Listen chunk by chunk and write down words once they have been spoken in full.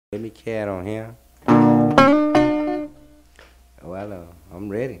Let me cat on here. Well, I'm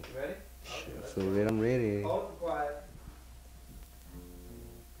ready. Ready? So ready, I'm ready. Hold it quiet.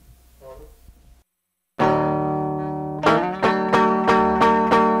 Hold it.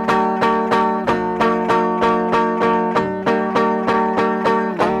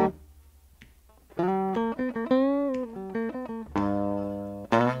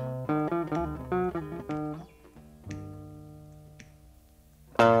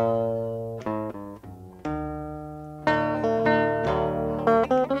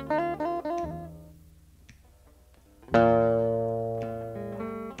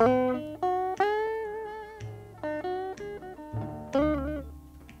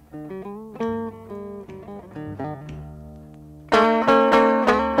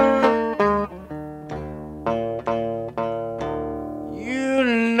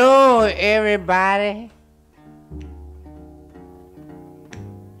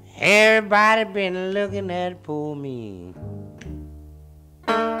 Everybody been looking at poor me.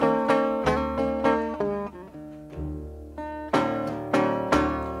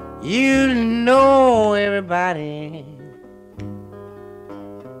 You know everybody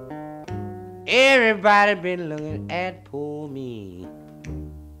been looking at poor me.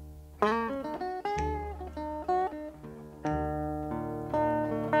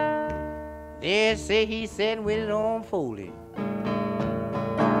 They say he said with it on folded.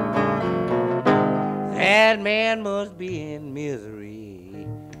 That man must be in misery.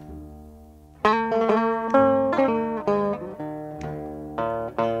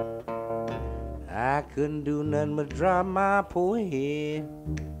 I couldn't do nothing but drop my poor head.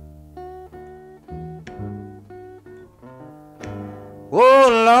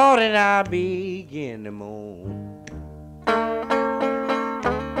 Oh Lord, and I begin to moan.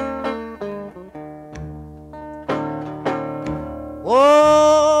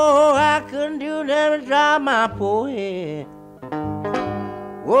 Oh, I couldn't do nothing but drop my poor head.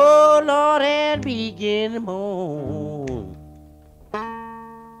 Oh Lord, and begin to moan.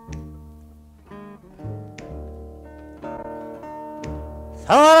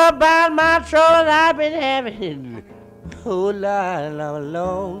 Thought about my trouble I've been having. Oh Lord, I'm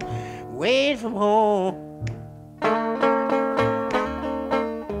alone, away from home.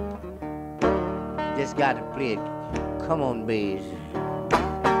 Just got to play it. Come on, bass.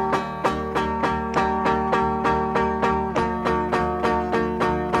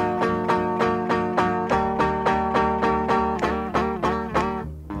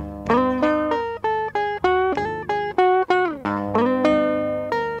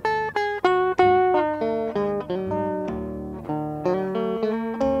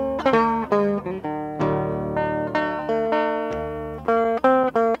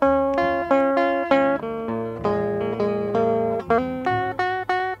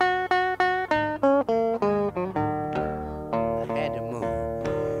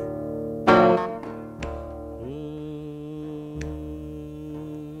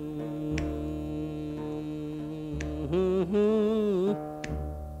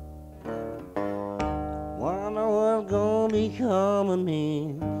 Wonder what's gonna become of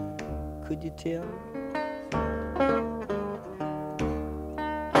me. Could you tell?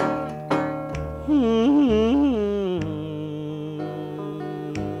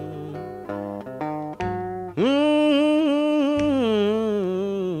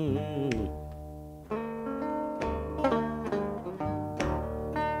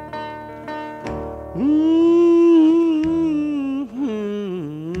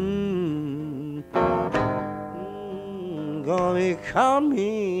 Gonna call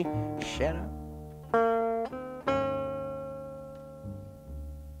me. Shut up.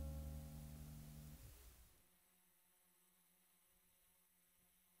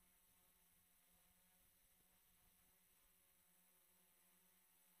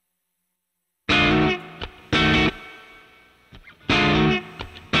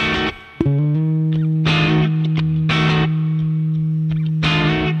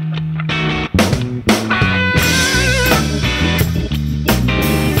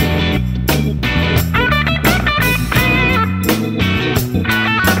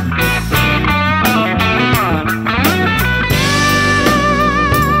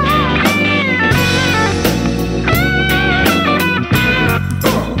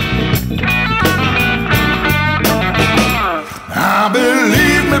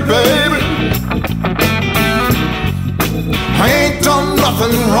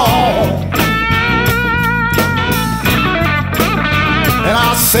 nothing wrong. And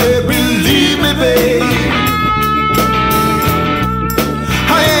I said, believe me, babe,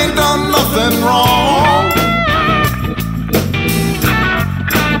 I ain't done nothing wrong.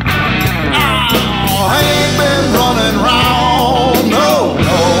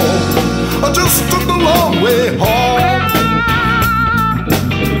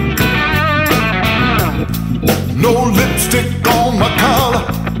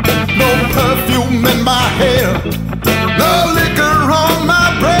 perfume in my hair, no liquor on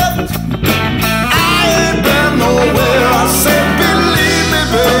my breath. I ain't been nowhere. I said, believe me,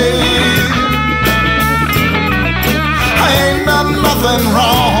 babe, I ain't done nothing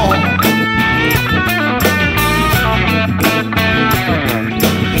wrong.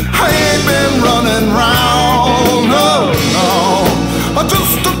 I ain't been running round, no, no. I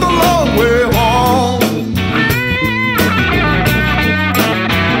just took the long way home.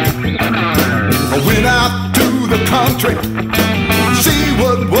 I went out to the country, see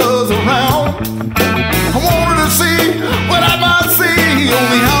what was around. I wanted to see what I might see on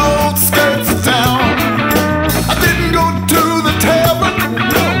the outskirts of town. I didn't go to the tavern,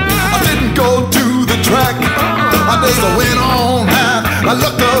 I didn't go to the track. I just went on out, I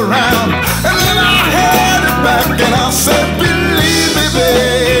looked around, and then I headed back and I said, believe me,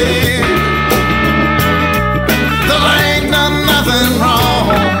 babe, that I ain't done nothing wrong.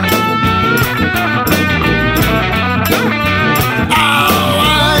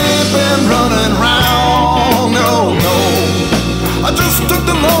 I just took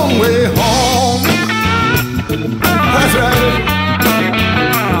the long way home. That's right.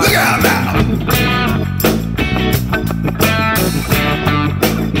 Look out now.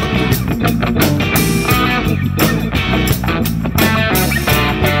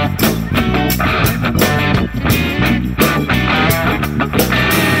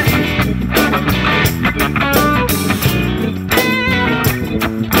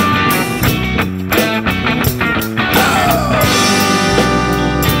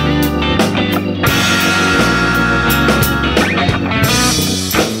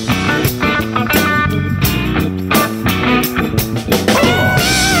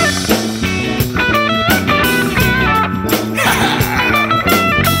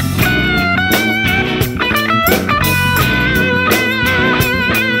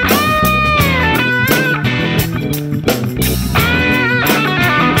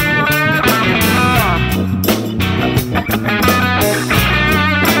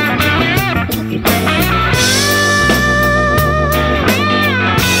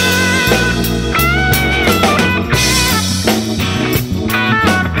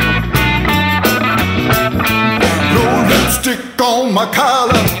 On my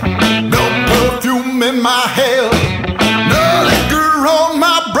collar, no perfume in my hair, no liquor on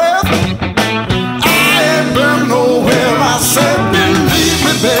my breath. I ain't been nowhere. I said, believe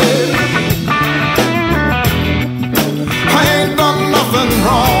me, babe, I ain't done nothing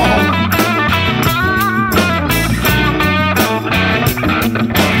wrong.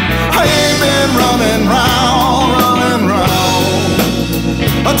 I ain't been running round.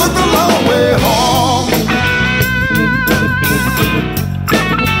 I took the long way home.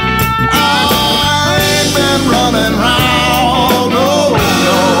 Running round.